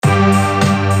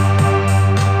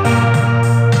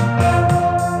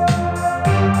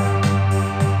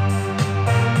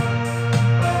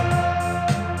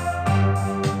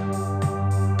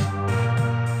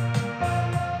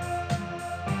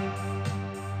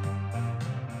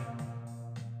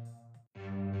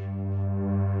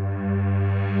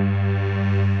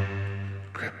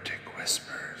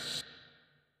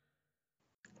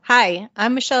Hi,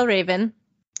 I'm Michelle Raven,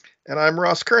 And I'm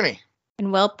Ross Kearney.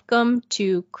 and welcome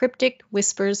to Cryptic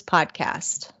Whispers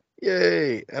podcast.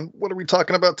 Yay. And what are we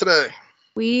talking about today?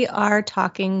 We are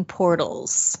talking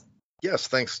portals. Yes,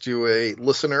 thanks to a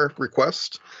listener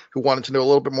request who wanted to know a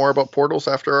little bit more about portals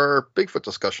after our Bigfoot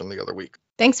discussion the other week.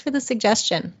 Thanks for the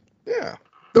suggestion. Yeah.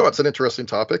 No, it's an interesting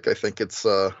topic. I think it's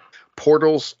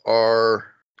portals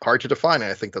are hard to define,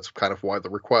 and I think that's kind of why the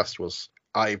request was.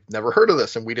 I've never heard of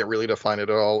this, and we didn't really define it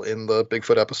at all in the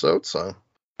Bigfoot episode, so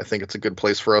I think it's a good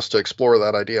place for us to explore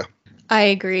that idea. I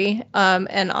agree.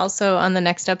 And also on the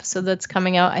next episode that's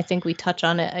coming out, I think we touch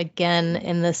on it again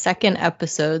in the second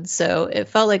episode. So it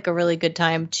felt like a really good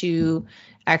time to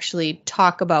actually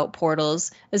talk about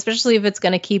portals, especially if it's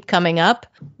going to keep coming up,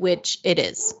 which it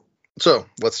is. So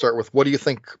let's start with, what do you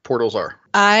think portals are?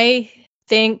 I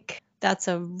think that's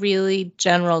a really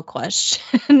general question.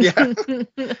 Yeah,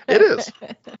 it is.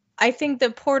 I think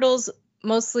that portals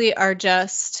mostly are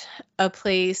just a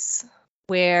place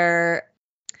where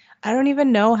I don't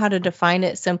even know how to define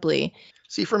it simply.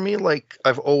 See, for me,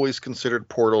 I've always considered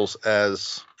portals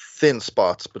as thin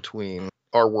spots between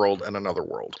our world and another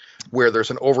world, where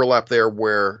there's an overlap there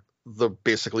where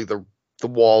basically the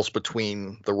walls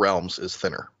between the realms is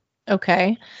thinner.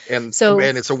 Okay. And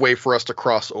it's a way for us to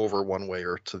cross over one way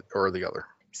or the other.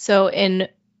 So in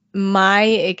my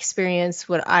experience,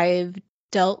 what I've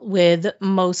dealt with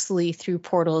mostly through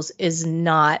portals is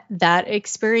not that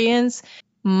experience.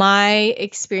 My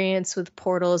experience with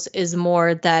portals is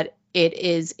more that it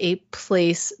is a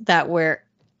place where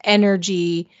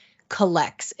energy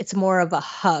collects. It's more of a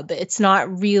hub. It's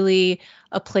not really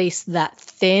a place that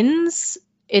thins.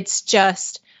 It's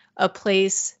just a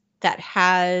place that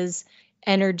has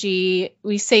energy.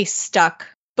 We say stuck,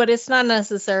 but it's not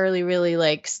necessarily really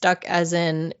like stuck as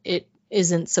in it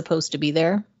isn't supposed to be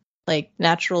there. Like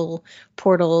natural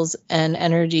portals and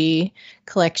energy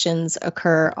collections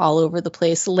occur all over the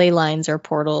place. Ley lines are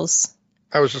portals.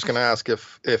 I was just going to ask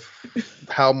if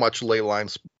how much ley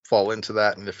lines fall into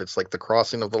that, and if it's like the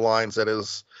crossing of the lines that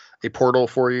is a portal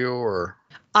for you, or...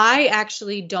 I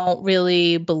actually don't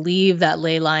really believe that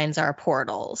ley lines are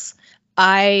portals.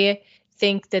 I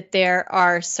think that there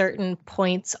are certain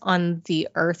points on the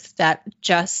earth that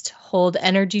just hold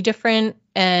energy different,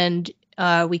 and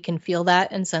we can feel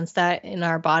that and sense that in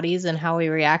our bodies and how we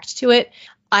react to it.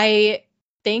 I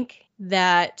think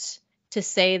that to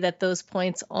say that those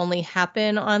points only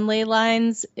happen on ley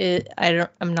lines,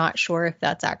 I'm not sure if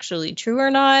that's actually true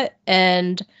or not.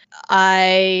 And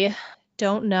I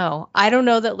don't know. I don't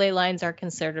know that ley lines are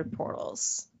considered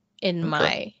portals in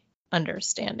my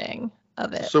understanding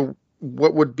of it. So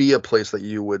what would be a place that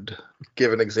you would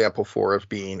give an example for as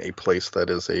being a place that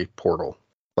is a portal?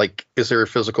 Like, is there a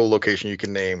physical location you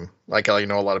can name? Like, a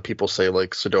lot of people say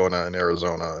like Sedona in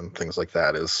Arizona and things like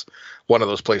that is one of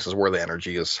those places where the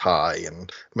energy is high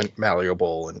and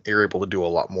malleable, and you're able to do a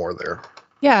lot more there.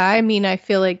 Yeah, I mean, I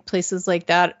feel like places like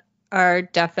that are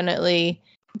definitely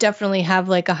have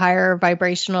like a higher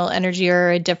vibrational energy or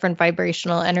a different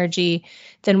vibrational energy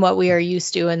than what we are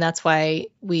used to. And that's why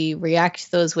we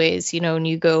react those ways. When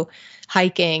you go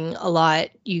hiking a lot,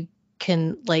 you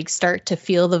can like start to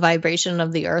feel the vibration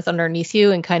of the earth underneath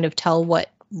you and kind of tell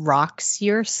what rocks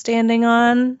you're standing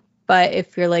on. But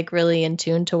if you're like really in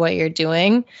tune to what you're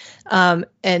doing,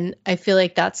 and I feel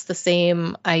like that's the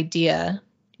same idea,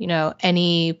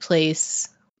 any place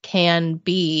can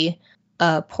be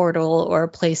a portal or a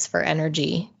place for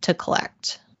energy to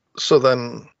collect. So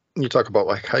then you talk about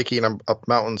like hiking up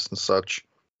mountains and such.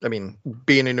 I mean,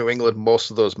 being in New England,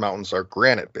 most of those mountains are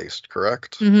granite based,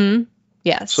 correct? Mm-hmm.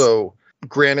 Yes. So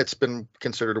granite's been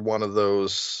considered one of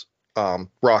those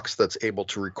rocks that's able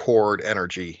to record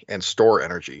energy and store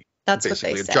energy. That's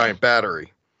basically what they say. A giant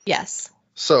battery. Yes.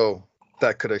 So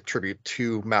that could attribute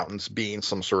to mountains being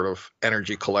some sort of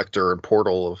energy collector and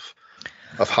portal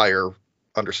of higher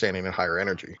understanding and higher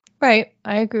energy. Right.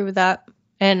 I agree with that.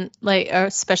 And like,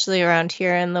 especially around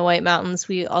here in the White Mountains,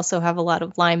 we also have a lot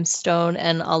of limestone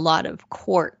and a lot of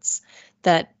quartz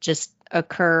that just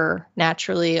occur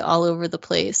naturally all over the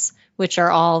place, which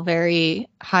are all very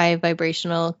high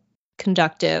vibrational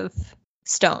conductive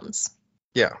stones.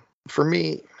 Yeah. For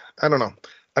me, I don't know.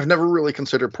 I've never really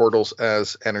considered portals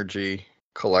as energy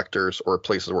collectors or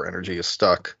places where energy is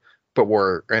stuck, but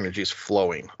where energy is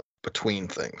flowing between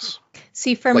things.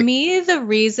 See, for me, the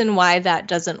reason why that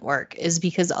doesn't work is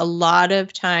because a lot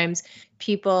of times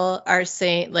people are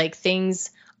saying like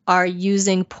things are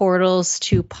using portals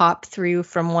to pop through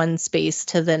from one space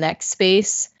to the next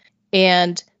space.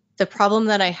 And the problem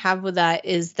that I have with that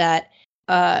is that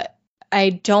I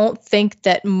don't think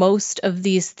that most of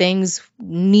these things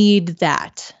need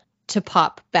that to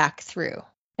pop back through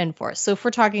and forth. So if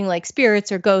we're talking like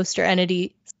spirits or ghosts or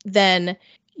entities, then,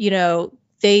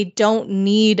 they don't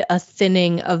need a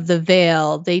thinning of the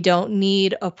veil. They don't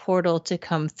need a portal to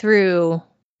come through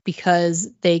because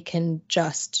they can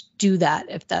just do that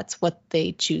if that's what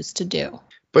they choose to do.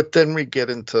 But then we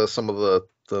get into some of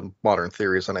the modern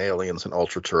theories on aliens and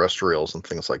ultra-terrestrials and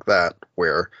things like that,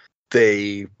 where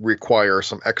they require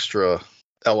some extra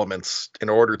elements in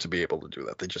order to be able to do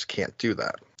that. They just can't do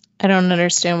that. I don't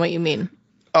understand what you mean.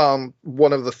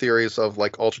 One of the theories of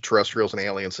like ultra-terrestrials and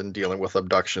aliens and dealing with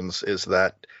abductions is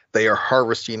that they are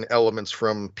harvesting elements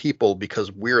from people because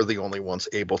we're the only ones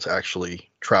able to actually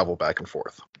travel back and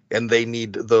forth. And they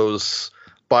need those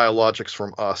biologics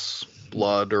from us,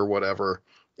 blood or whatever,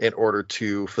 in order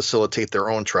to facilitate their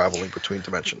own traveling between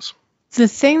dimensions. The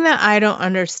thing that I don't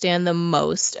understand the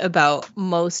most about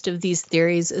most of these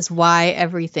theories is why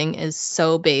everything is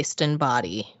so based in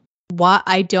body. Why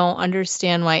I don't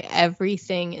understand why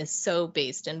everything is so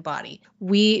based in body.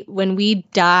 When we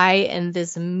die in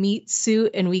this meat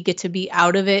suit and we get to be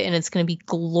out of it and it's going to be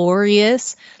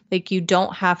glorious, like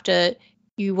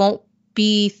you won't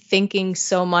be thinking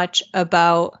so much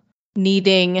about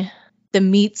needing the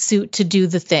meat suit to do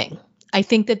the thing. I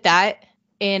think that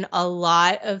in a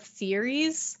lot of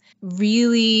theories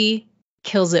really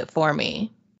kills it for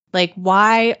me. Like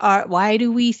why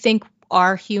do we think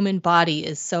our human body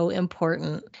is so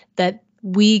important that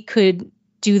we could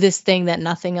do this thing that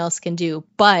nothing else can do,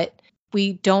 but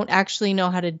we don't actually know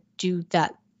how to do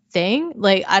that thing?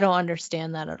 Like, I don't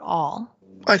understand that at all.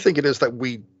 I think it is that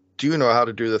we do know how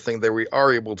to do the thing, that we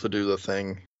are able to do the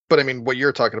thing. But I mean, what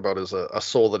you're talking about is a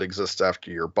soul that exists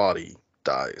after your body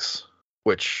dies,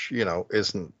 which,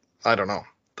 isn't, I don't know.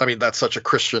 I mean, that's such a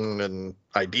Christian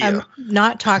idea. I'm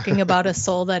not talking about a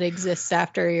soul that exists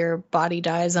after your body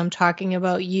dies. I'm talking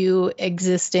about you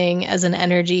existing as an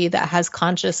energy that has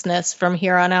consciousness from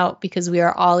here on out, because we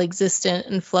are all existent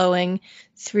and flowing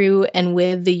through and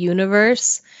with the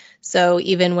universe. So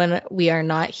even when we are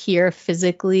not here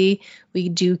physically, we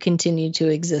do continue to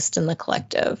exist in the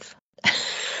collective.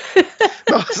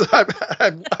 No,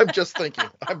 I'm just thinking.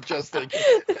 I'm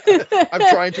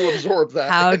trying to absorb that.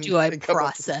 How do I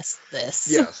process this?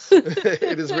 Yes.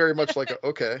 It is very much like,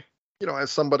 okay,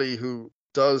 as somebody who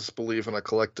does believe in a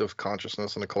collective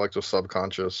consciousness and a collective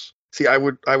subconscious, see, I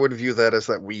would view that as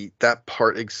that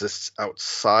part exists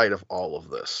outside of all of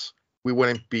this. We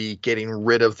wouldn't be getting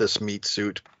rid of this meat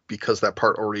suit because that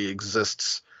part already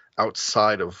exists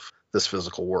outside of this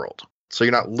physical world. So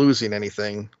you're not losing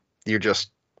anything. You're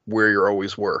just where you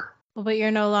always were. Well, but you're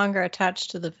no longer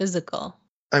attached to the physical.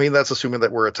 I mean, that's assuming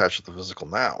that we're attached to the physical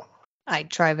now. I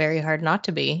try very hard not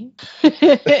to be.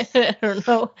 I don't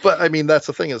know. But I mean, that's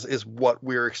the thing is what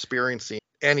we're experiencing,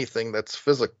 anything that's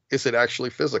physical, is it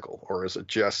actually physical, or is it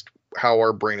just how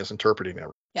our brain is interpreting it?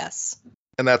 Yes.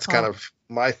 And that's kind of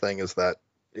my thing, is that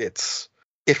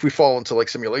if we fall into like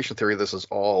simulation theory, this is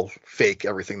all fake,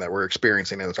 everything that we're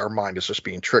experiencing, and our mind is just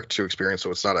being tricked to experience, so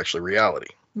it's not actually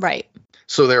reality. Right.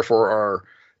 So therefore, our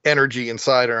energy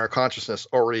inside and our consciousness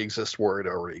already exists where it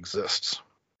already exists.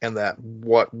 And that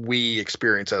what we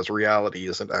experience as reality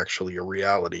isn't actually a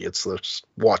reality. It's just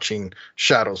watching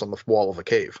shadows on the wall of a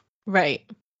cave. Right.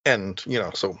 And,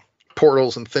 so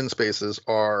portals and thin spaces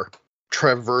are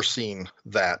traversing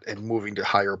that and moving to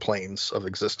higher planes of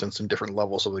existence and different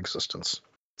levels of existence.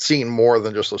 Seeing more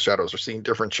than just those shadows, or seeing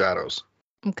different shadows.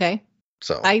 Okay.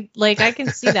 So I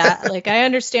can see that. Like, I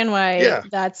understand why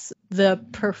that's the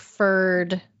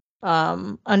preferred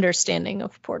understanding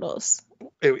of portals.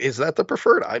 Is that the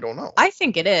preferred? I don't know. I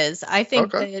think it is. I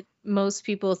think that most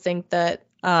people think that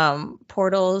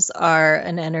portals are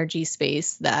an energy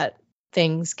space that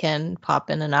things can pop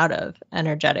in and out of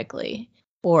energetically,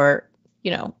 or,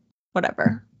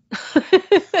 whatever.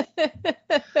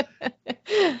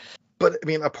 But I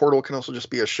mean, a portal can also just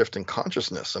be a shift in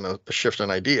consciousness and a shift in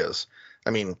ideas.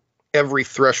 I mean, every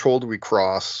threshold we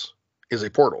cross is a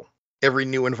portal. Every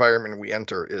new environment we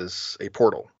enter is a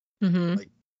portal. Mm-hmm. Like,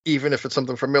 even if it's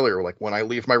something familiar, like when I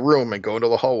leave my room and go into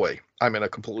the hallway, I'm in a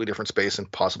completely different space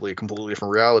and possibly a completely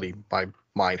different reality. My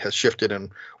mind has shifted, and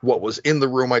what was in the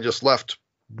room I just left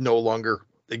no longer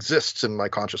exists in my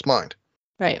conscious mind.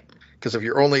 Right. Because if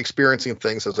you're only experiencing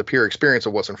things as a pure experience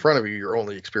of what's in front of you, you're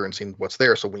only experiencing what's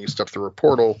there. So when you step through a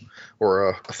portal or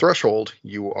a threshold,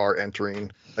 you are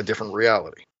entering a different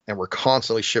reality. And we're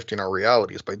constantly shifting our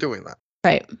realities by doing that.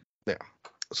 Right. Yeah.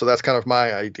 So that's kind of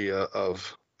my idea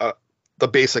of the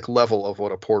basic level of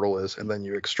what a portal is. And then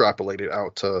you extrapolate it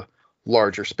out to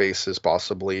larger spaces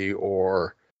possibly,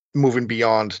 or moving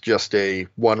beyond just a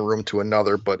one room to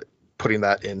another, but putting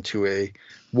that into a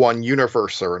one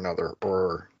universe or another,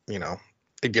 or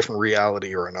a different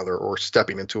reality or another, or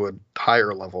stepping into a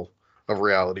higher level of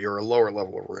reality or a lower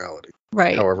level of reality.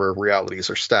 Right. However, realities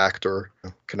are stacked or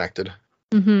connected.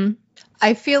 Mm-hmm.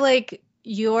 I feel like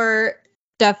you're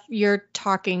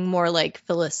talking more like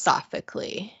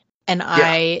philosophically, and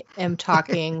I am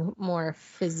talking more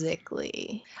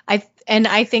physically.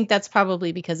 I think that's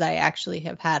probably because I actually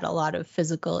have had a lot of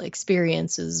physical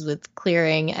experiences with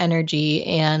clearing energy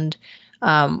and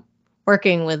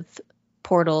working with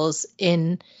portals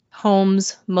in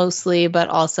homes mostly, but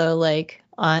also like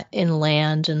in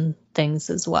land and things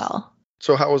as well.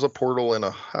 So how is a portal in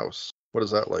a house? What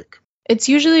is that like? It's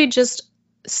usually just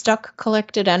stuck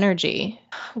collected energy.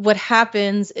 What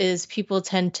happens is people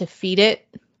tend to feed it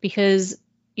because,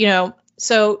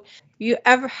 so do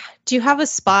you have a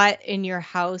spot in your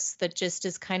house that just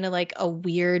is kind of like a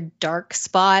weird dark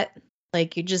spot?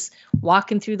 Like you're just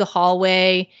walking through the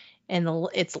hallway and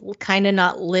it's kind of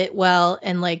not lit well,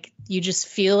 and like you just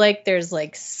feel like there's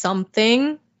like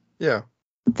something. Yeah.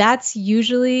 That's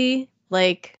usually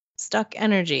like stuck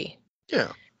energy.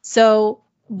 Yeah. So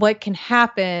what can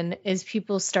happen is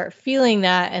people start feeling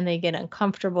that and they get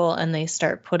uncomfortable and they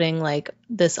start putting like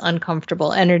this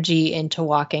uncomfortable energy into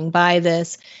walking by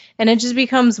this. And it just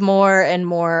becomes more and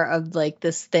more of like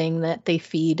this thing that they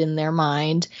feed in their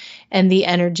mind, and the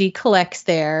energy collects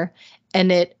there,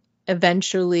 and it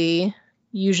eventually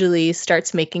usually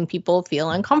starts making people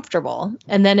feel uncomfortable.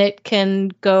 And then it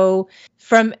can go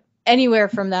from anywhere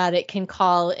from that. It can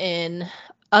call in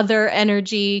other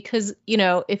energy because,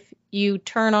 if you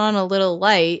turn on a little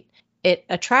light, it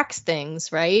attracts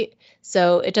things, right?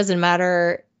 So it doesn't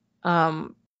matter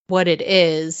what it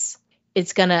is,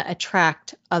 it's going to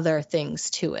attract other things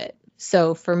to it.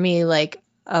 So for me, like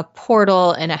a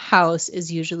portal in a house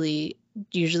is usually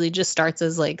just starts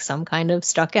as like some kind of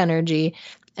stuck energy,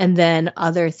 and then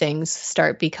other things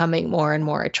start becoming more and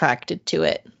more attracted to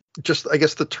it. Just, I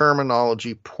guess the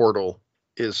terminology portal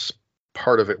is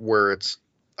part of it, where it's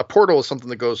a portal is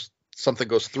something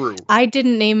goes through. I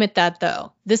didn't name it that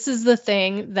though. This is the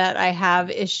thing that I have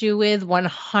issue with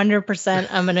 100%.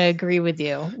 I'm going to agree with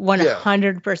you.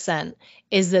 100%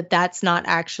 is that that's not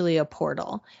actually a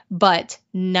portal. But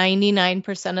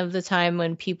 99% of the time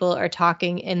when people are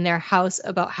talking in their house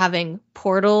about having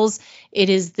portals, it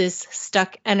is this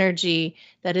stuck energy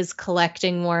that is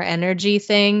collecting more energy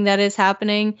thing that is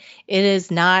happening. It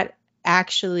is not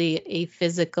actually a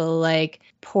physical like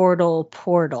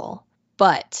portal.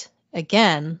 But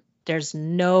again, there's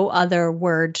no other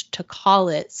word to call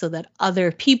it so that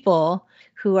other people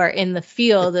who are in the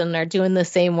field and are doing the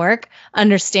same work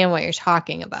understand what you're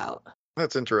talking about.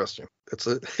 That's interesting.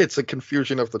 It's a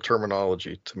confusion of the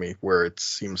terminology to me, where it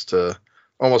seems to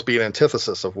almost be an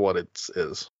antithesis of what it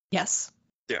is. Yes.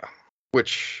 Yeah.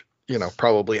 Which,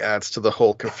 probably adds to the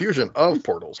whole confusion of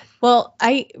portals. Well,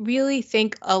 I really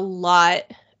think a lot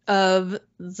of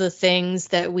the things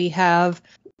that we have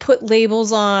put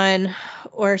labels on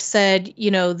or said,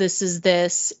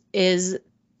 this is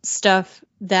stuff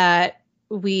that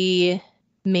we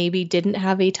maybe didn't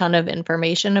have a ton of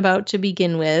information about to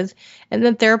begin with, and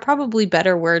that there are probably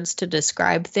better words to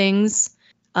describe things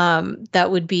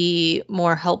that would be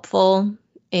more helpful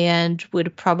and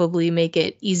would probably make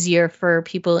it easier for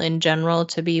people in general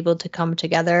to be able to come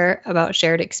together about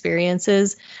shared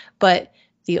experiences. But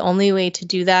the only way to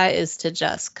do that is to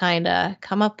just kind of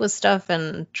come up with stuff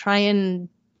and try and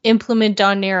implement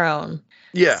on your own.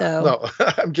 Yeah, so, no,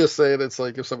 I'm just saying, it's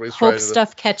like if somebody's hope trying to...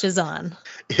 stuff catches on.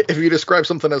 If you describe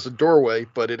something as a doorway,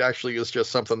 but it actually is just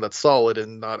something that's solid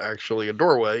and not actually a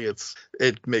doorway,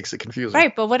 it makes it confusing.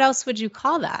 Right, but what else would you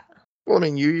call that? Well, I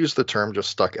mean, you use the term just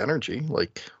stuck energy.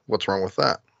 Like, what's wrong with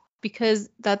that? Because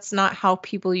that's not how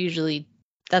people usually...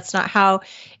 That's not how...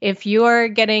 If you're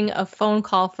getting a phone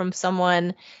call from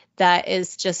someone that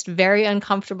is just very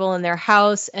uncomfortable in their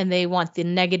house and they want the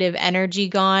negative energy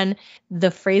gone,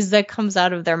 the phrase that comes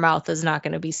out of their mouth is not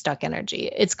going to be stuck energy.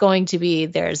 It's going to be,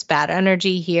 there's bad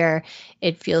energy here.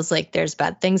 It feels like there's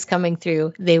bad things coming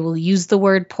through. They will use the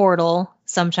word portal.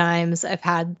 Sometimes I've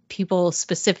had people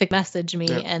specific message me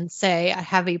and say, I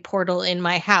have a portal in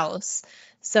my house.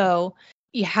 So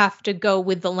you have to go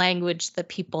with the language that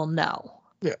people know.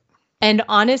 Yeah. And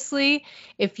honestly,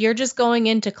 if you're just going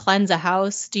in to cleanse a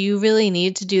house, do you really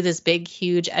need to do this big,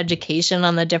 huge education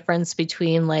on the difference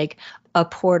between like a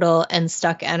portal and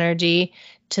stuck energy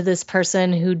to this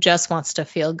person who just wants to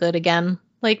feel good again?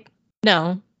 Like,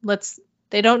 no,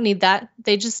 they don't need that.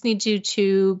 They just need you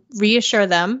to reassure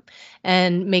them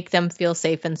and make them feel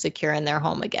safe and secure in their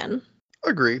home again.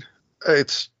 Agreed.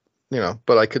 It's,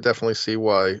 but I could definitely see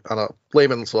why, on a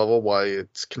layman's level, why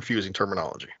it's confusing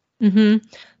terminology.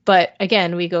 But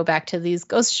again, we go back to these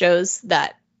ghost shows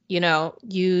that,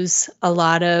 use a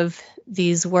lot of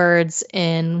these words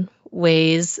in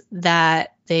ways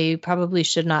that they probably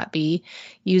should not be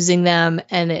using them.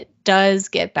 And it does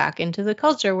get back into the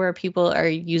culture where people are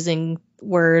using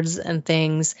words and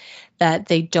things that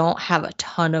they don't have a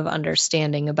ton of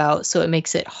understanding about. So it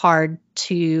makes it hard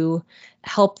to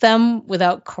help them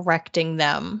without correcting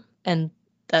them. And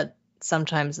that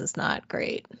sometimes is not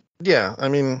great. Yeah, I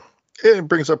mean, it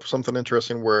brings up something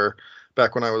interesting where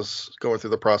back when I was going through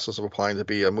the process of applying to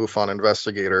be a MUFON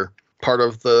investigator, part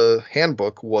of the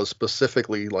handbook was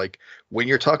specifically like, when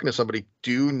you're talking to somebody,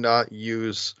 do not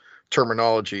use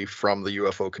terminology from the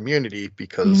UFO community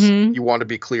because you want to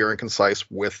be clear and concise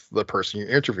with the person you're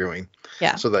interviewing.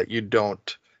 Yeah. So that you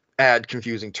don't add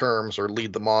confusing terms or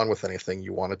lead them on with anything.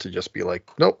 You want it to just be like,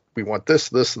 nope, we want this,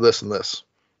 this, this, and this.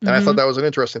 And I thought that was an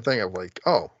interesting thing of like,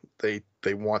 oh, they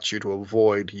want you to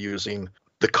avoid using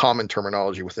the common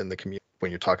terminology within the community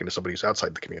when you're talking to somebody who's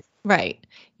outside the community. Right.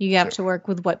 You have to work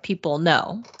with what people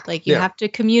know. Like you have to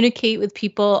communicate with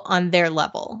people on their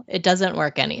level. It doesn't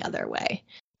work any other way.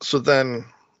 So then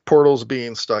portals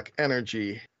being stuck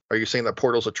energy, are you saying that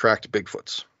portals attract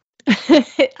Bigfoots?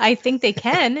 I think they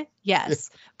can, yes.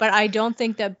 But I don't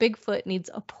think that Bigfoot needs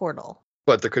a portal.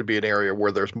 But there could be an area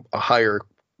where there's a higher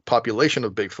population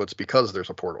of Bigfoots because there's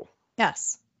a portal.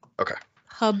 Yes. Okay.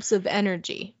 Hubs of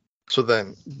energy. So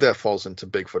then that falls into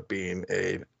Bigfoot being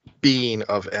a being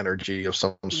of energy of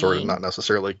some sort, and not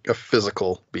necessarily a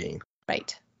physical being.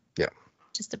 Right. Yeah.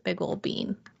 Just a big old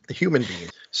being. A human being.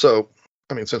 So,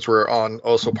 I mean, since we're on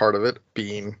also part of it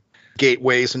being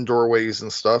gateways and doorways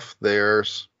and stuff,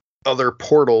 there's other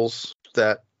portals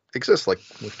that exist. Like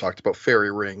we've talked about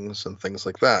fairy rings and things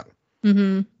like that.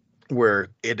 Where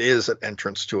it is an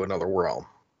entrance to another realm.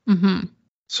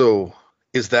 So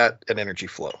is that an energy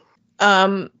flow?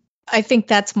 I think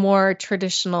that's more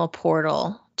traditional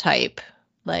portal type,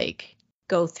 like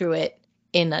go through it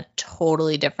in a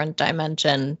totally different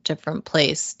dimension, different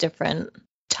place, different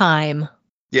time.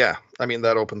 Yeah. I mean,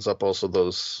 that opens up also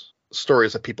those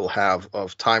stories that people have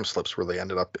of time slips where they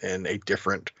ended up in a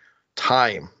different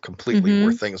time completely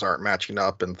where things aren't matching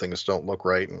up and things don't look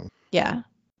right. And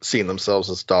seeing themselves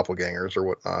as doppelgangers or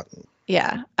whatnot.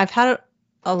 Yeah. I've had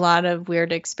a lot of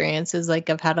weird experiences. Like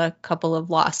I've had a couple of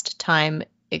lost time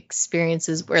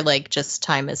experiences where like just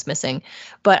time is missing.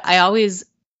 But I always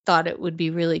thought it would be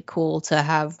really cool to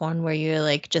have one where you're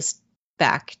like just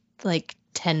back like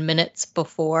 10 minutes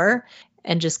before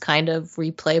and just kind of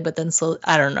replay, but then slow.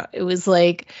 I don't know. It was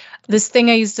like this thing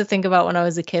I used to think about when I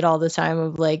was a kid all the time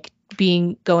of like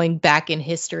going back in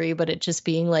history, but it just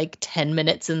being like 10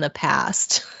 minutes in the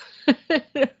past.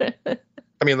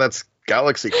 I mean, that's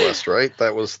Galaxy Quest, right?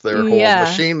 That was their whole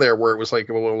machine there where it was like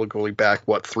going back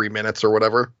 3 minutes or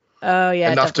whatever. Oh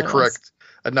yeah. Enough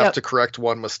to correct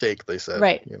one mistake, they said.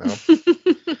 Right. You know.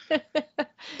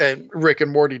 And Rick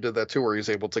and Morty did that too, where he's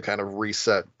able to kind of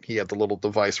reset. He had the little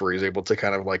device where he's able to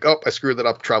kind of like, oh, I screwed that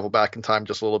up, travel back in time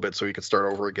just a little bit so he could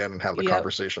start over again and have the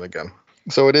conversation again.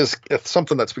 So it's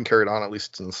something that's been carried on, at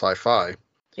least in sci-fi.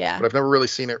 Yeah. But I've never really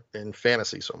seen it in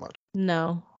fantasy so much.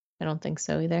 No, I don't think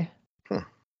so either.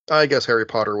 I guess Harry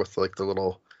Potter with like the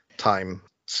little time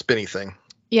spinny thing.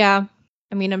 Yeah.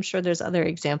 I mean, I'm sure there's other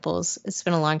examples. It's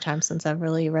been a long time since I've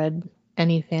really read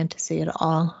any fantasy at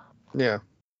all. Yeah.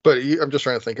 But I'm just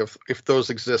trying to think of if those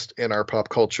exist in our pop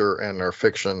culture and our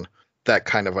fiction, that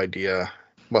kind of idea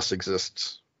must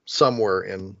exist somewhere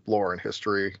in lore and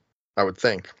history, I would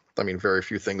think. I mean, very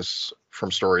few things from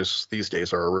stories these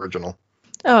days are original.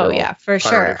 Oh, yeah, for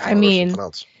sure. I mean,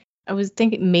 I was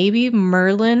thinking maybe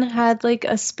Merlin had like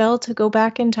a spell to go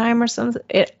back in time or something.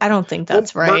 I don't think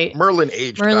that's right. Merlin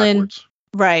aged backwards.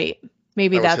 Right.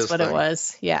 Maybe that's what it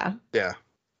was. Yeah. Yeah.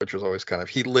 Which was always kind of,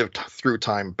 he lived through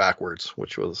time backwards,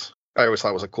 which was, I always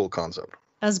thought was a cool concept.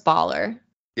 As baller.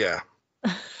 Yeah.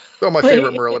 So my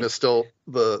favorite Merlin is still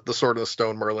the Sword in the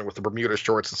Stone Merlin with the Bermuda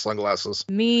shorts and sunglasses.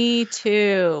 Me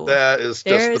too. That is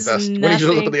just the best. When he just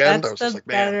looked at the end, I was just like,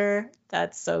 man.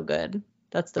 That's so good.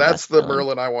 That's the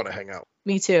Merlin I want to hang out.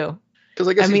 Me too. Because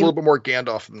I guess he's a little bit more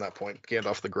Gandalf than that point.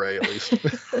 Gandalf the Grey, at least.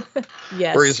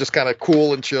 Yes. Where he's just kind of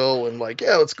cool and chill and like,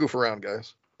 yeah, let's goof around,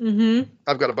 guys.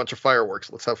 I've got a bunch of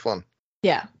fireworks. Let's have fun.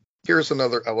 Yeah. Here's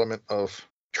another element of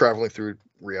traveling through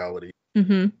reality.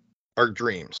 Our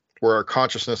dreams, where our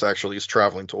consciousness actually is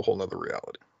traveling to a whole nother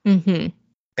reality.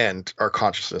 And our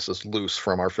consciousness is loose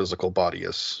from our physical body,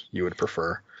 as you would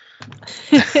prefer.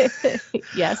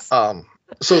 Yes.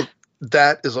 So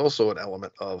that is also an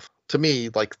element of, to me,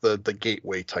 like the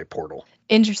gateway type portal.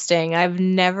 Interesting. I've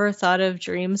never thought of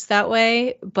dreams that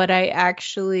way, but I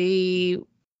actually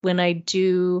when I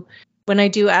do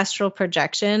astral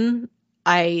projection,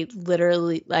 I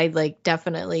like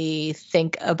definitely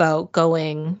think about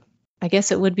going, I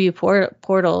guess it would be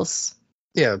portals.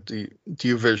 Yeah. Do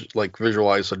you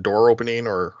visualize a door opening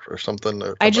or something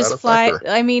of I that just effect? fly. Or?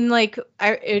 I mean, like,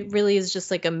 it really is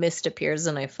just like a mist appears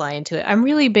and I fly into it. I'm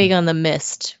really big on the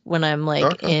mist when I'm like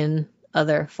Okay. in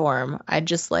other form. I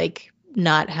just like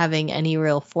not having any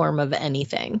real form of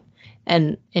anything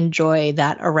and enjoy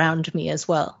that around me as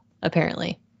well,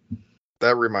 apparently.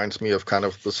 That reminds me of kind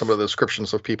of some of the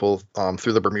descriptions of people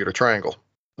through the Bermuda Triangle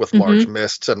with Mm-hmm. large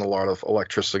mists and a lot of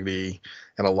electricity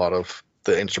and a lot of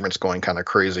the instruments going kind of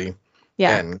crazy.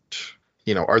 Yeah. And,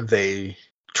 are they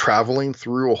traveling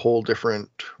through a whole different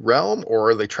realm, or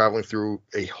are they traveling through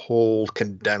a whole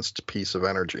condensed piece of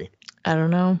energy? I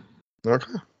don't know.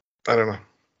 Okay. I don't know.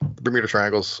 The Bermuda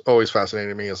Triangle's always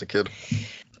fascinated me as a kid.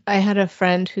 I had a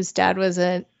friend whose dad was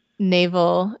a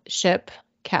naval ship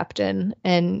captain,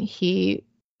 and he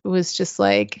was just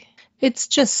like, it's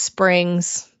just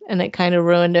springs, and it kind of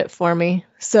ruined it for me.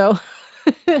 So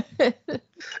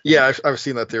Yeah, I've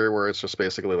seen that theory where it's just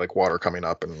basically like water coming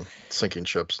up and sinking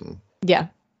ships. And yeah,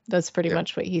 that's pretty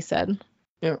much what he said.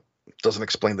 Yeah. Doesn't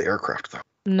explain the aircraft, though.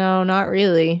 No, not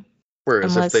really.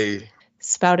 Whereas Unless if they...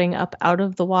 spouting up out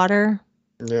of the water.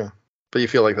 Yeah. But you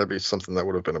feel like that'd be something that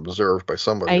would have been observed by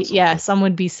somebody at some Yeah, point. some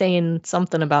would be saying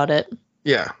something about it.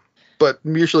 Yeah. But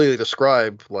usually they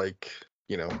describe, like,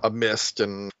 a mist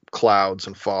and clouds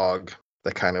and fog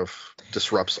that kind of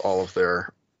disrupts all of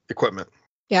their equipment.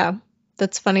 Yeah.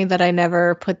 That's funny that I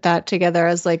never put that together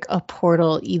as like a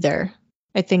portal either.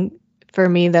 I think for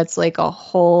me, that's like a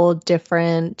whole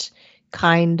different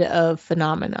kind of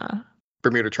phenomena.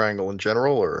 Bermuda Triangle in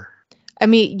general, or? I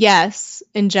mean, yes,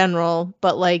 in general,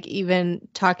 but like even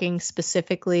talking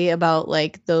specifically about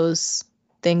like those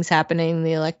things happening,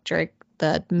 the electric,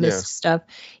 the mist stuff,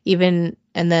 even,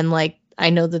 and then like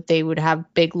I know that they would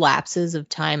have big lapses of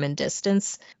time and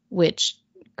distance, which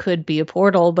could be a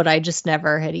portal, but I just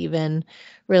never had even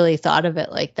really thought of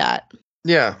it like that.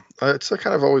 Yeah, it's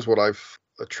kind of always what I've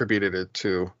attributed it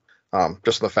to,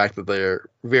 just the fact that they're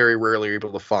very rarely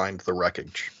able to find the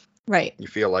wreckage. Right. You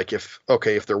feel like if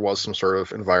there was some sort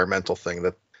of environmental thing,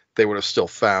 that they would have still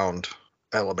found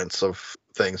elements of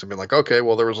things and been like, okay,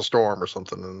 well, there was a storm or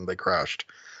something and they crashed.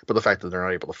 But the fact that they're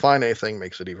not able to find anything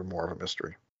makes it even more of a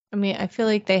mystery. I mean, I feel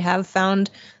like they have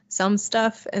found some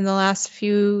stuff in the last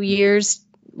few years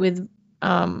with,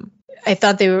 I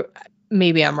thought they were,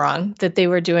 maybe I'm wrong, that they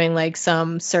were doing like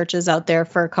some searches out there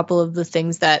for a couple of the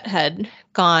things that had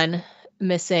gone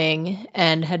missing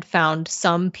and had found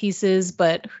some pieces,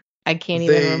 but I can't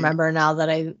even remember now that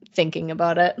I'm thinking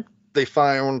about it. They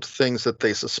found things that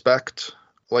they suspect,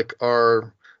 like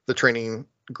are the training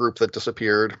group that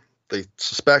disappeared. They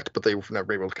suspect, but they've never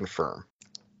been able to confirm.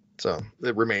 So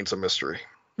it remains a mystery,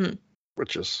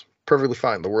 which is perfectly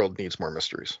fine. The world needs more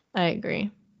mysteries. I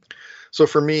agree. So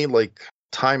for me, like,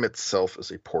 time itself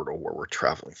is a portal where we're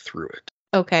traveling through it.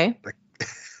 Okay.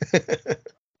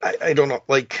 I don't know.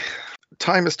 Like,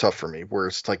 time is tough for me, where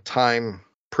it's like time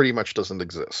pretty much doesn't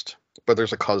exist, but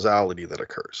there's a causality that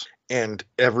occurs. And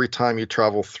every time you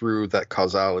travel through that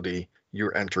causality,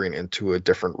 you're entering into a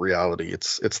different reality.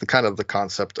 It's the kind of the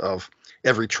concept of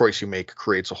every choice you make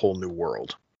creates a whole new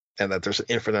world, and that there's an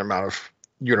infinite amount of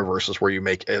universes where you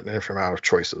make an infinite amount of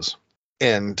choices.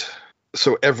 And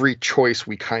so every choice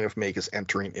we kind of make is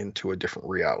entering into a different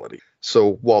reality.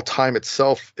 So while time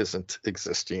itself isn't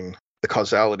existing, the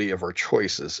causality of our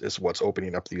choices is what's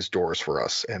opening up these doors for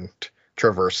us and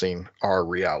traversing our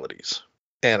realities.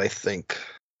 And I think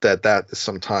that is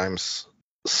sometimes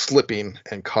slipping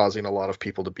and causing a lot of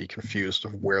people to be confused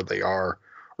of where they are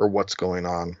or what's going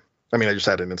on. I mean, I just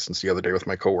had an instance the other day with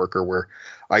my coworker where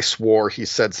I swore he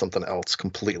said something else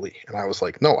completely. And I was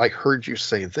like, no, I heard you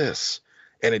say this.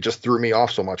 And it just threw me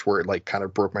off so much where it like kind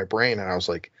of broke my brain. And I was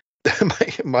like,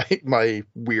 my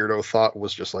weirdo thought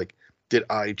was just like, did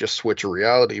I just switch a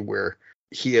reality where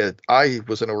I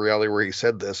was in a reality where he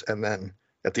said this, and then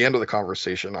at the end of the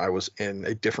conversation, I was in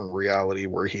a different reality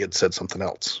where he had said something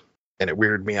else, and it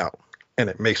weirded me out. And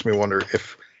it makes me wonder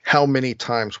how many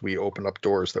times we open up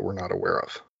doors that we're not aware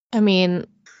of. I mean,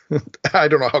 I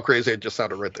don't know how crazy it just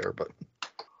sounded right there, but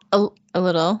a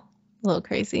little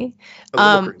crazy. A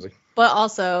little crazy. But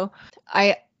also,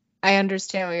 I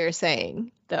understand what you're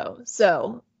saying, though.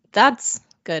 So that's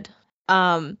good.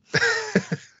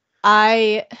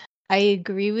 I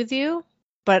agree with you,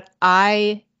 but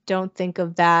I don't think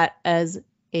of that as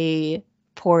a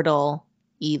portal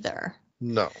either.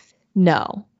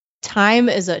 No. Time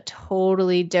is a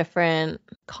totally different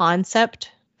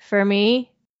concept for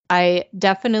me. I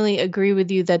definitely agree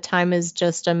with you that time is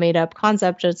just a made up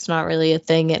concept. It's not really a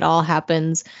thing. It all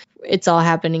happens. It's all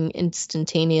happening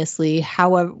instantaneously.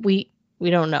 However, we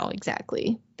don't know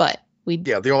exactly, but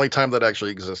Yeah, the only time that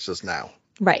actually exists is now.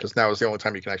 Right. Because now is the only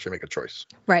time you can actually make a choice.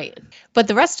 Right. But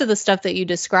the rest of the stuff that you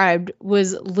described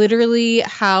was literally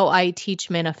how I teach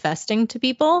manifesting to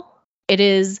people. It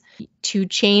is to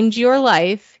change your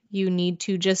life, you need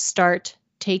to just start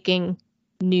taking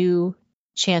new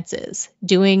chances,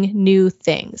 doing new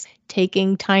things,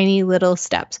 taking tiny little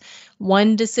steps.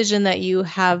 One decision that you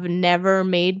have never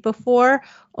made before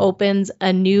opens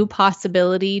a new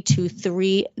possibility to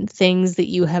 3 things that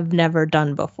you have never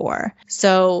done before.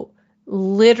 So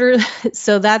literally,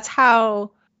 so that's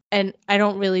how, and I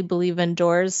don't really believe in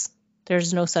doors.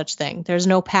 There's no such thing. There's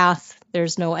no path.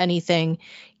 There's no anything.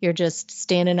 You're just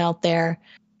standing out there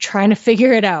trying to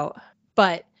figure it out.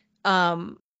 But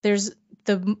there's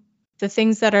the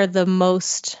things that are the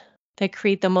most, that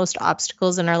create the most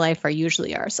obstacles in our life are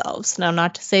usually ourselves. Now,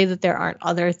 not to say that there aren't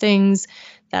other things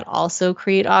that also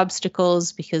create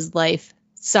obstacles, because life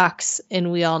sucks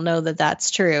and we all know that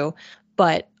that's true.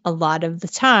 But a lot of the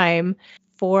time,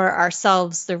 for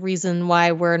ourselves, the reason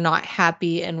why we're not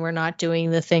happy and we're not doing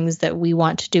the things that we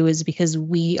want to do is because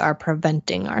we are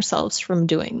preventing ourselves from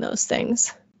doing those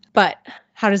things. But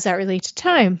how does that relate to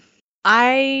time?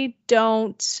 I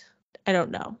don't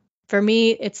know. For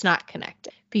me, it's not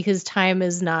connected because time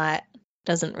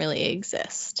doesn't really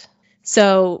exist.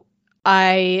 So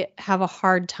I have a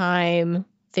hard time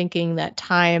thinking that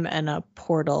time and a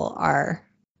portal are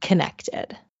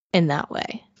connected in that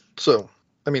way. So,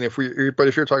 I mean, if you're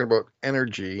talking about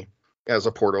energy as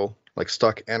a portal, like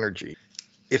stuck energy,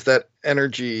 if that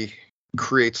energy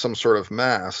creates some sort of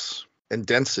mass and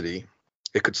density,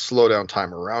 it could slow down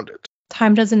time around it.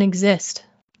 Time doesn't exist.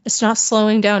 It's not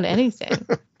slowing down anything.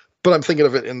 But I'm thinking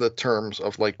of it in the terms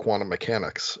of like quantum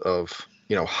mechanics of,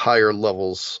 higher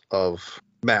levels of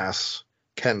mass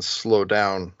can slow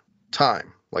down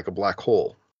time, like a black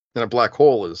hole. And a black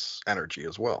hole is energy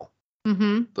as well.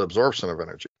 Mm-hmm. The absorption of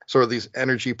energy. So are these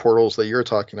energy portals that you're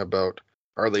talking about,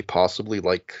 are they possibly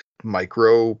like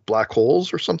micro black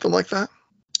holes or something like that?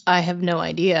 I have no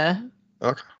idea.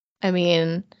 Okay. I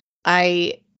mean,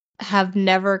 I have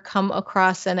never come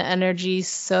across an energy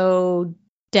so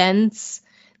dense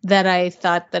that I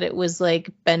thought that it was like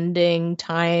bending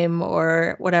time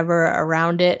or whatever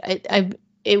around it.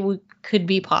 Could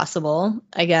be possible,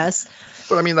 I guess.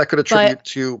 But I mean, that could attribute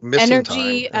to missing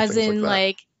energy time. As in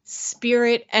like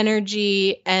spirit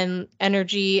energy, and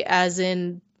energy as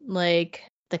in like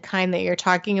the kind that you're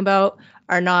talking about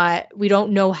are not, we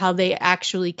don't know how they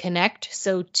actually connect.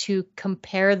 So to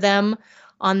compare them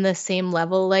on the same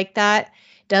level like that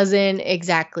doesn't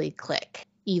exactly click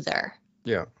either.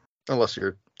 Yeah. Unless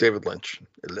you're David Lynch,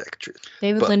 electric.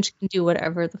 David Lynch can do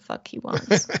whatever the fuck he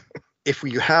wants. If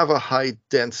you have a high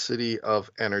density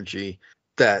of energy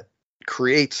that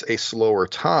creates a slower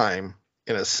time,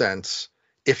 in a sense,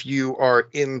 if you are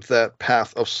in that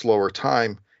path of slower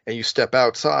time and you step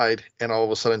outside and all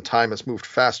of a sudden time has moved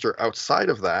faster outside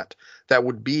of that, that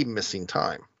would be missing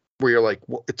time. Where you're like,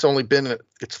 well,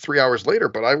 it's 3 hours later,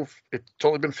 but it's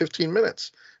only been 15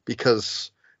 minutes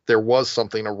because there was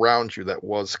something around you that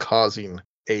was causing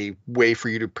a way for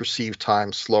you to perceive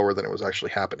time slower than it was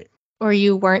actually happening. Or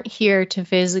you weren't here to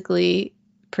physically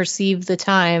perceive the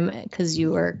time because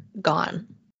you were gone.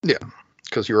 Yeah,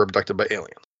 because you were abducted by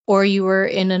aliens. Or you were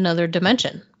in another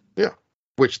dimension. Yeah,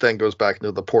 which then goes back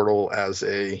into the portal as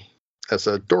a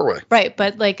doorway. Right,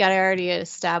 but like I already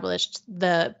established,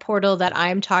 the portal that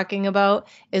I'm talking about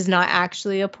is not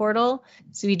actually a portal,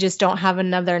 so we just don't have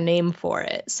another name for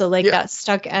it. So like that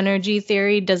stuck energy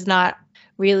theory does not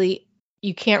really,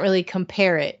 you can't really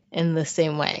compare it in the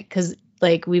same way, because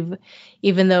like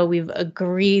even though we've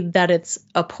agreed that it's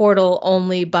a portal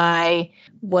only by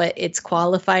what it's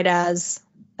qualified as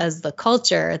the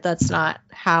culture,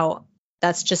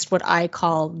 that's just what I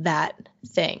call that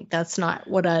thing. That's not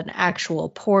what an actual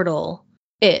portal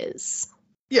is.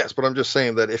 Yes, but I'm just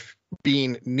saying that if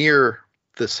being near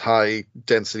this high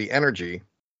density energy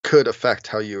could affect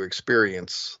how you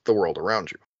experience the world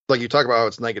around you. Like you talk about how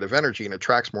it's negative energy and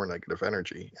attracts more negative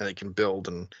energy and it can build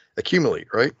and accumulate,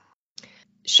 right?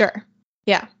 Sure.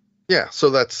 Yeah. Yeah.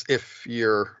 So that's, if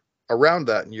you're around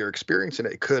that and you're experiencing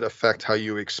it, it could affect how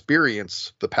you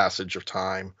experience the passage of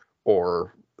time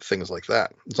or things like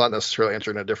that. It's not necessarily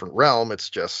entering a different realm.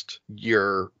 It's just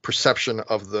your perception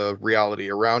of the reality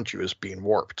around you is being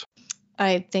warped.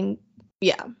 I think,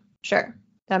 yeah, sure.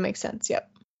 That makes sense. Yep.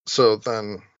 So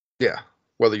then, yeah,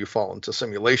 whether you fall into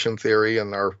simulation theory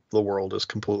and the world is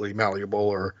completely malleable,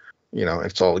 or,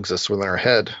 it all exists within our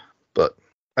head. But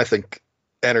I think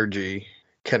energy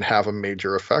can have a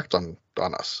major effect on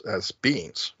us as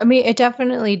beings. I mean, it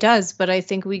definitely does, but I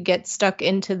think we get stuck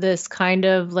into this kind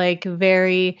of like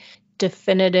very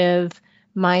definitive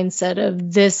mindset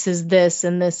of this is this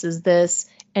and this is this.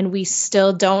 And we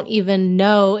still don't even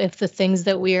know if the things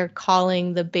that we are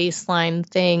calling the baseline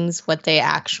things, what they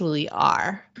actually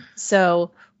are.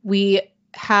 So we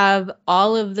have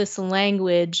all of this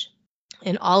language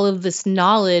and all of this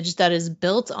knowledge that is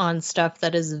built on stuff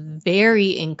that is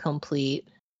very incomplete.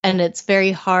 And it's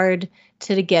very hard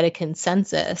to get a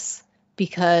consensus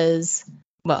because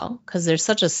there's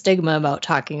such a stigma about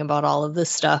talking about all of this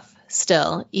stuff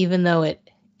still, even though it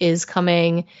is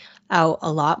coming out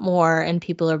a lot more and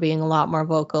people are being a lot more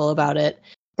vocal about it.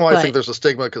 Well, I think there's a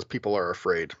stigma because people are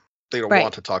afraid. They don't Right.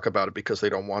 want to talk about it because they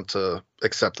don't want to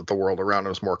accept that the world around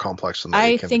them is more complex than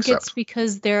they I can think accept. it's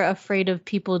because they're afraid of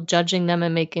people judging them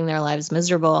and making their lives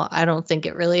miserable. I don't think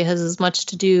it really has as much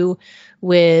to do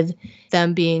with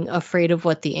them being afraid of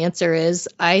what the answer is.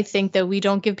 I think that we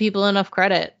don't give people enough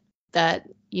credit that,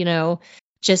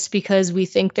 just because we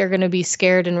think they're going to be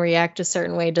scared and react a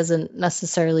certain way doesn't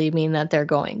necessarily mean that they're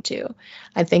going to.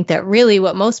 I think that really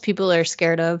what most people are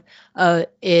scared of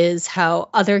is how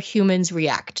other humans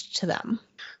react to them.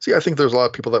 See, I think there's a lot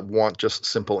of people that want just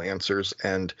simple answers,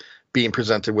 and being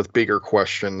presented with bigger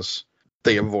questions,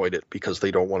 they avoid it because they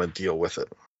don't want to deal with it,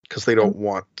 because they don't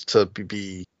want to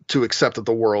accept that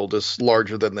the world is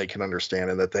larger than they can understand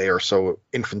and that they are so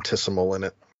infinitesimal in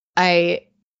it. I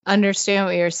understand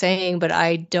what you're saying, but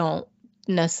I don't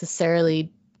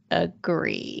necessarily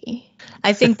agree.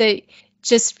 I think that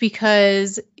just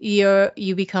because you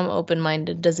become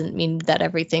open-minded doesn't mean that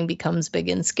everything becomes big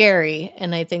and scary.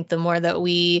 And I think the more that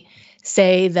we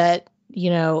say that,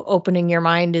 opening your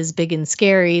mind is big and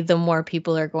scary, the more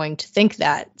people are going to think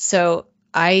that. So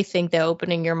I think that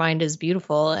opening your mind is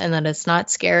beautiful and that it's not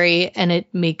scary, and it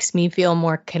makes me feel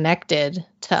more connected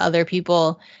to other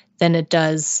people than it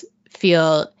does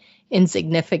feel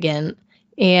insignificant,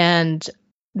 and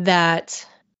that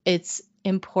it's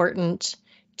important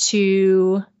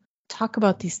to talk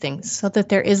about these things so that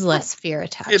there is less fear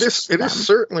attached. It is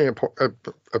certainly important.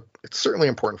 It's certainly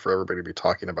important for everybody to be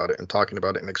talking about it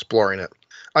and exploring it.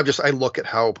 I look at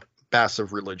how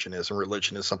massive religion is, and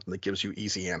religion is something that gives you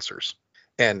easy answers,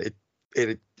 and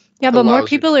it but more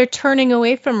people are turning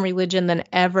away from religion than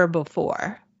ever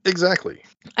before. Exactly.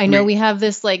 I know we have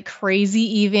this like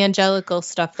crazy evangelical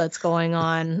stuff that's going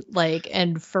on,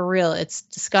 and for real, it's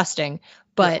disgusting.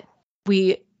 But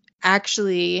the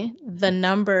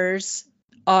numbers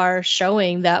are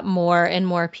showing that more and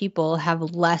more people have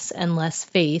less and less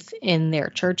faith in their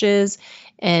churches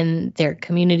and their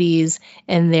communities,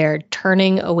 and they're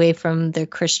turning away from their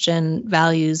Christian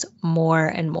values more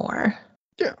and more.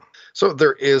 Yeah. So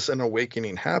there is an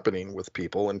awakening happening with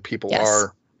people, and people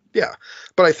are. Yeah,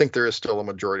 but I think there is still a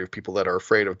majority of people that are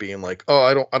afraid of being like, oh,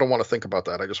 I don't want to think about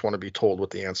that. I just want to be told what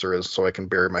the answer is so I can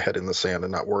bury my head in the sand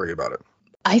and not worry about it.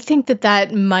 I think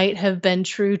that might have been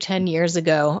true 10 years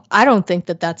ago. I don't think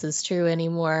that that's as true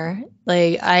anymore.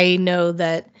 I know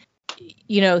that,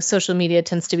 social media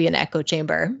tends to be an echo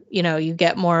chamber. You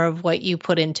get more of what you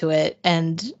put into it,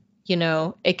 and,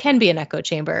 it can be an echo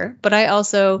chamber. But I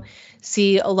also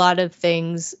see a lot of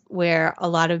things where a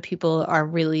lot of people are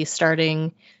really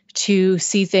starting to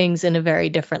see things in a very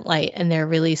different light, and they're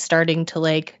really starting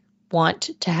to want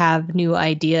to have new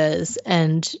ideas,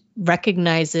 and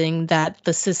recognizing that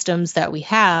the systems that we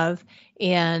have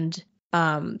and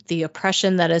the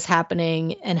oppression that is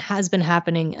happening and has been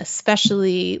happening,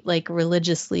 especially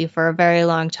religiously for a very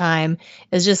long time,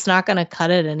 is just not going to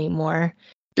cut it anymore.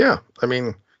 Yeah. I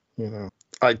mean,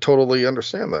 I totally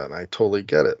understand that. I totally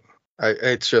get it.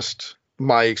 It's just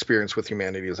my experience with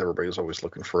humanity is everybody's always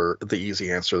looking for the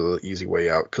easy answer, the easy way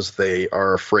out, because they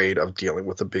are afraid of dealing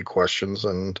with the big questions,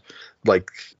 and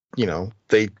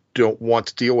they don't want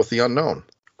to deal with the unknown.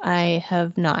 I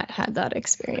have not had that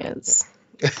experience.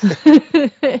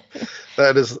 That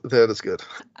is good.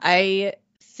 I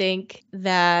think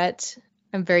that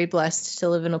I'm very blessed to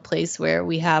live in a place where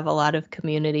we have a lot of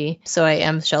community, so I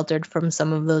am sheltered from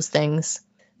some of those things.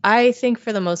 I think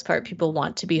for the most part, people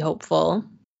want to be hopeful.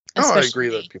 I agree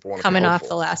that people want to coming be off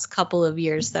the last couple of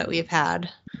years that we've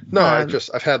had. No,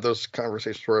 I've had those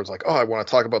conversations where it's like, oh, I want to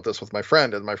talk about this with my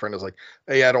friend, and my friend is like,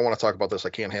 hey, I don't want to talk about this. I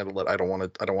can't handle it. I don't want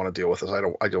to deal with this. I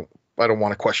don't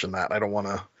want to question that. I don't want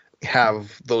to have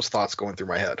those thoughts going through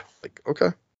my head. Like,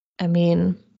 okay. I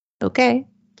mean, okay.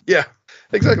 Yeah,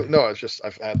 exactly. No,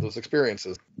 I've had those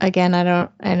experiences. Again, I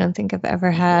don't think I've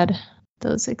ever had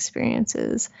those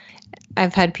experiences.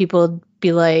 I've had people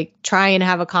be like, try and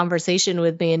have a conversation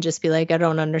with me and just be like, I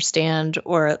don't understand,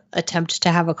 or attempt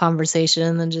to have a conversation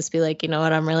and then just be like, you know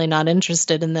what, I'm really not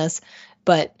interested in this.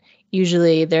 But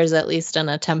usually there's at least an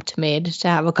attempt made to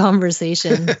have a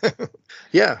conversation.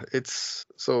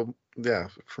 Yeah,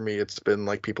 for me, it's been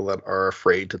like people that are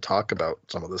afraid to talk about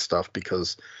some of this stuff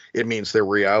because it means their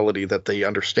reality that they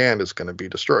understand is going to be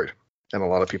destroyed. And a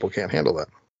lot of people can't handle that.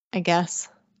 I guess.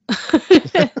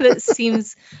 That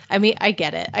seems, I mean, I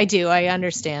get it. I do. I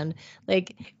understand.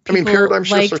 Like, people paradigm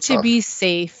shifts like are to tough. be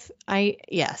safe.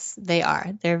 Yes, they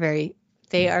are.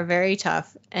 They are very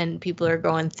tough, and people are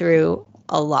going through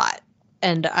a lot.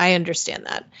 And I understand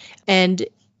that. And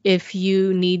if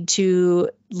you need to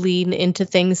lean into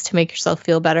things to make yourself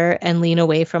feel better and lean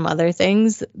away from other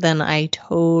things, then I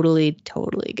totally,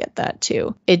 totally get that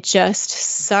too. It just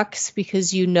sucks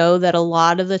because you know that a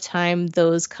lot of the time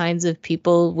those kinds of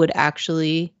people would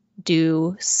actually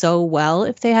do so well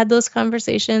if they had those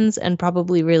conversations and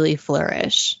probably really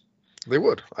flourish. They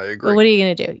would. I agree. But what are you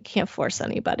going to do? You can't force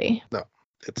anybody. No,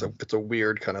 it's a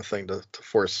weird kind of thing to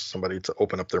force somebody to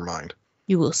open up their mind.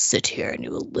 You will sit here and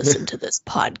you will listen to this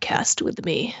podcast with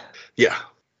me. Yeah.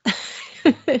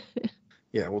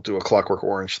 Yeah, we'll do a Clockwork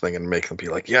Orange thing and make them be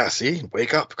like, yeah, see,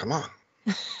 wake up, come on.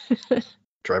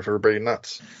 Drive everybody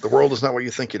nuts. The world is not what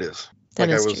you think it is. That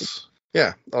is true.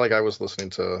 Yeah, like I was listening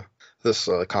to this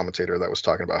commentator that was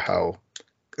talking about how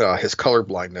his color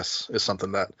blindness is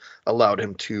something that allowed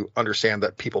him to understand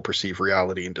that people perceive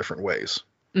reality in different ways.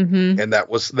 Mm-hmm. And that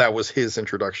was his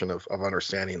introduction of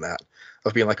understanding that,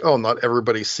 of being like, oh, not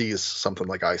everybody sees something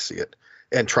like I see it.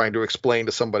 And trying to explain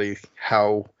to somebody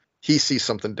how he sees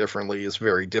something differently is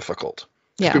very difficult.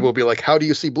 Yeah. People will be like, how do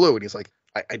you see blue? And he's like,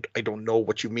 I don't know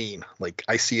what you mean. Like,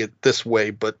 I see it this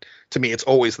way, but to me, it's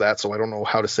always that. So I don't know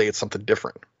how to say it's something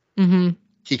different. Mm-hmm.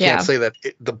 He can't say that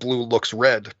the blue looks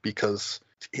red because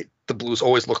the blues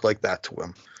always look like that to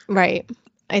him. Right.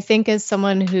 I think as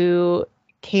someone who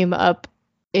came up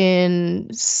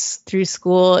through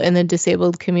school in the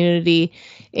disabled community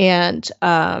and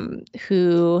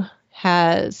who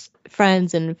has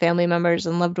friends and family members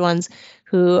and loved ones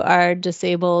who are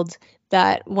disabled,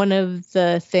 that one of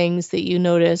the things that you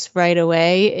notice right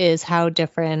away is how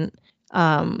different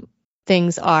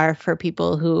things are for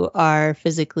people who are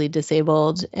physically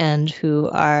disabled and who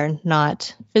are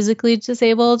not physically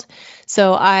disabled.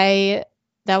 So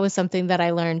that was something that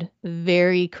I learned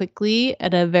very quickly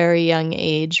at a very young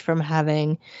age from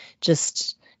having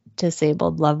just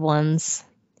disabled loved ones,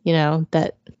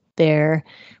 that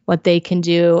what they can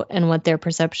do and what their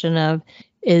perception of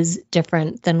is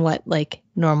different than what like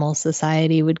normal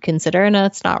society would consider. And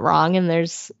it's not wrong. And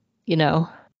there's,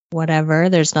 whatever,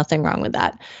 there's nothing wrong with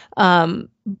that.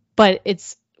 But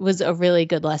was a really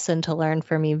good lesson to learn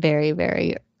for me very,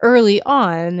 very early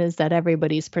on, is that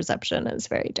everybody's perception is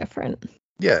very different.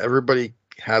 Yeah, everybody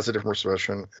has a different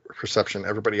perception.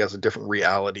 Everybody has a different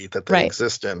reality that they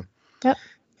exist in. Yep.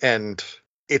 And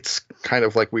it's kind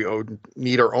of like we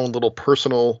need our own little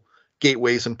personal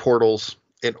gateways and portals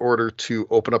in order to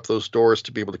open up those doors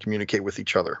to be able to communicate with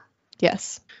each other.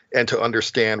 Yes. And to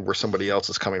understand where somebody else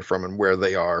is coming from and where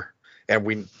they are.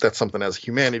 And that's something as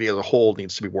humanity as a whole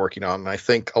needs to be working on. And I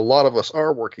think a lot of us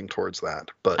are working towards that.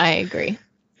 But I agree.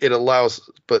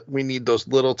 But we need those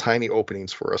little tiny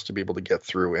openings for us to be able to get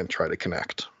through and try to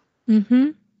connect. Mm-hmm.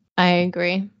 I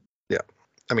agree. Yeah.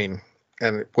 I mean,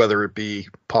 and whether it be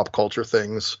pop culture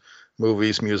things,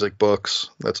 movies, music, books,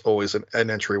 that's always an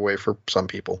entryway for some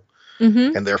people.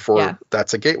 Mm-hmm. And therefore,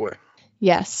 that's a gateway.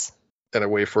 Yes. And a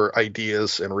way for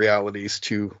ideas and realities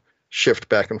to shift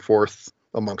back and forth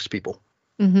amongst people.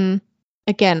 Mm-hmm.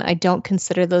 Again, I don't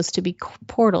consider those to be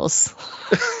portals.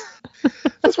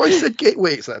 That's why I said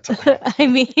gateways that time. I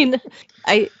mean,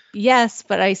 yes,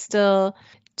 but I still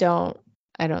don't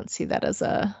see that as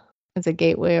a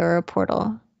gateway or a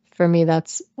portal. For me,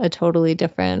 that's a totally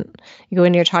different.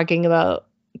 When you're talking about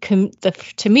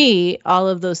to me, all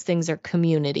of those things are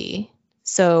community.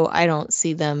 So I don't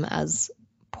see them as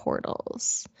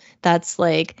portals. That's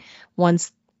like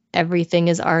once everything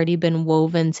has already been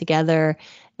woven together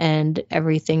and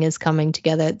everything is coming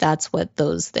together, that's what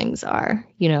those things are,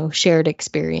 shared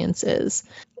experiences.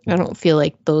 I don't feel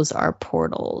like those are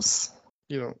portals.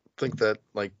 You don't think that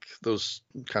like those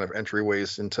kind of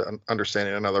entryways into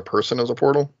understanding another person is a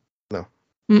portal? No.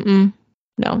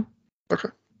 No. Okay.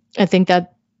 I think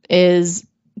that is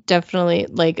definitely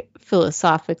like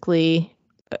philosophically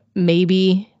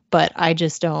maybe, but I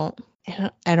just don't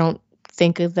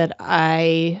think that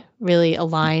I really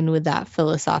align with that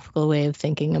philosophical way of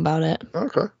thinking about it.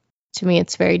 Okay. To me,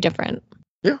 it's very different.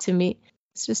 Yeah. To me,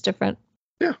 it's just different.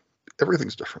 Yeah.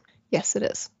 everything's different. Yes, it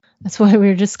is. That's why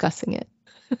we're discussing it.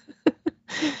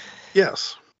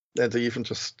 Yes. And to even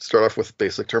just start off with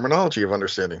basic terminology of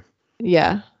understanding.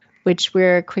 Yeah, which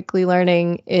we're quickly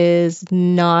learning is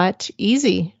not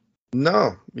easy.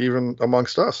 No, even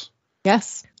amongst us.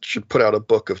 Yes. Should put out a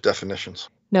book of definitions.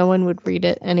 No one would read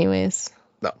it anyways.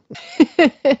 No.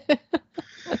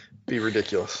 Be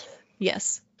ridiculous.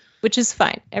 Yes, which is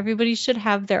fine. Everybody should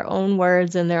have their own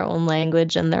words and their own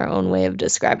language and their own way of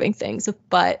describing things,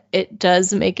 but it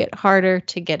does make it harder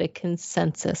to get a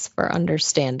consensus for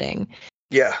understanding.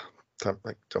 Yeah. I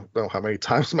don't know how many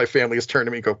times my family has turned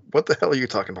to me and go, what the hell are you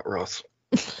talking about, Ross?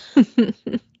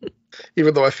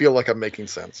 Even though I feel like I'm making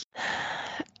sense.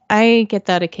 I get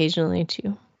that occasionally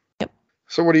too. Yep.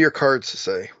 So what do your cards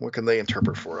say? What can they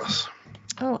interpret for us?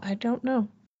 Oh, I don't know.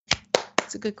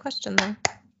 That's a good question, though.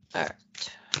 All right.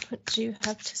 What do you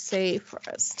have to say for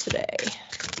us today?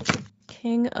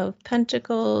 King of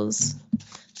Pentacles,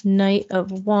 Knight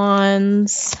of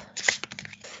Wands,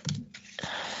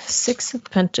 Six of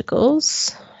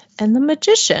Pentacles, and the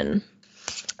Magician.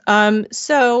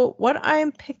 So what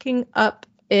I'm picking up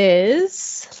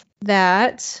is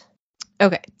that,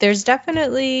 okay, there's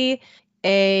definitely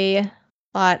a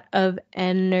lot of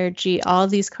energy. All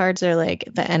these cards are like,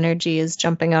 the energy is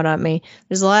jumping out at me.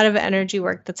 There's a lot of energy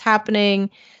work that's happening,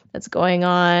 that's going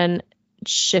on,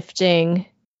 shifting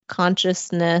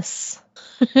consciousness.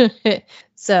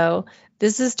 So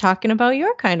this is talking about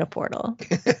your kind of portal.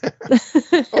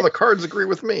 Oh, the cards agree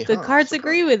with me. The cards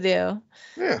agree with you.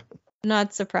 Yeah.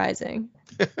 Not surprising.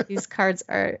 These cards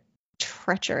are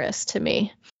treacherous to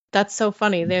me. That's so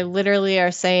funny. They literally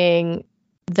are saying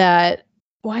that.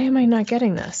 Why am I not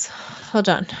getting this? Hold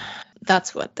on.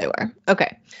 That's what they were.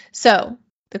 Okay. So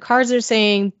the cards are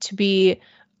saying to be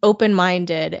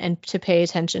open-minded and to pay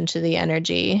attention to the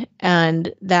energy,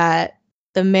 and that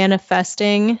the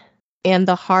manifesting and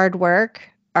the hard work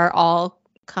are all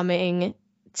coming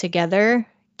together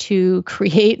to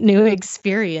create new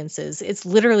experiences. It's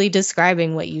literally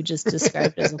describing what you just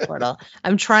described as a portal.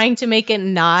 I'm trying to make it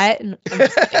not. I'm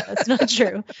just kidding. That's not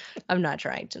true. I'm not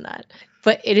trying to not.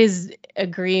 But it is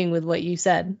agreeing with what you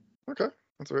said. Okay.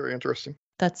 That's very interesting.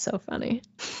 That's so funny.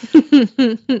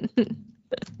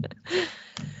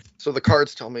 So the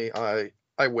cards tell me I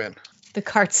win. The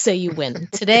cards say you win.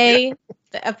 Today,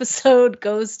 the episode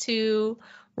goes to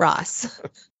Ross.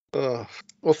 Well,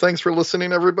 thanks for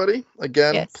listening, everybody.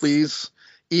 Again, Yes. Please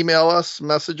email us,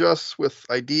 message us with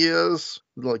ideas.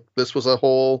 Like, this was a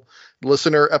whole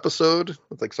listener episode.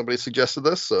 Like, somebody suggested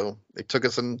this, so it took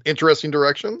us in interesting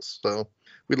directions. So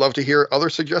we'd love to hear other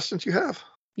suggestions you have.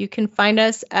 You can find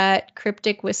us at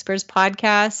Cryptic Whispers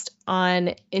Podcast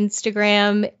on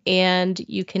Instagram, and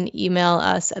you can email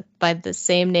us by the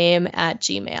same name at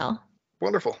Gmail.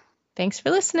 Wonderful. Thanks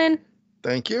for listening.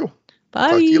 Thank you. Bye.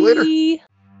 Talk to you later.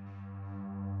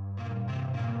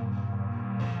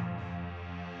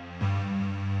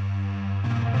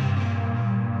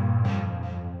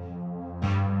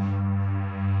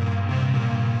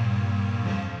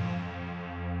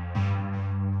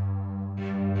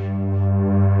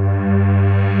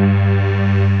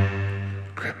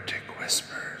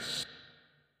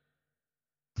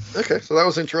 Okay, so that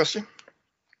was interesting.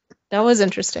 That was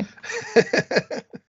interesting.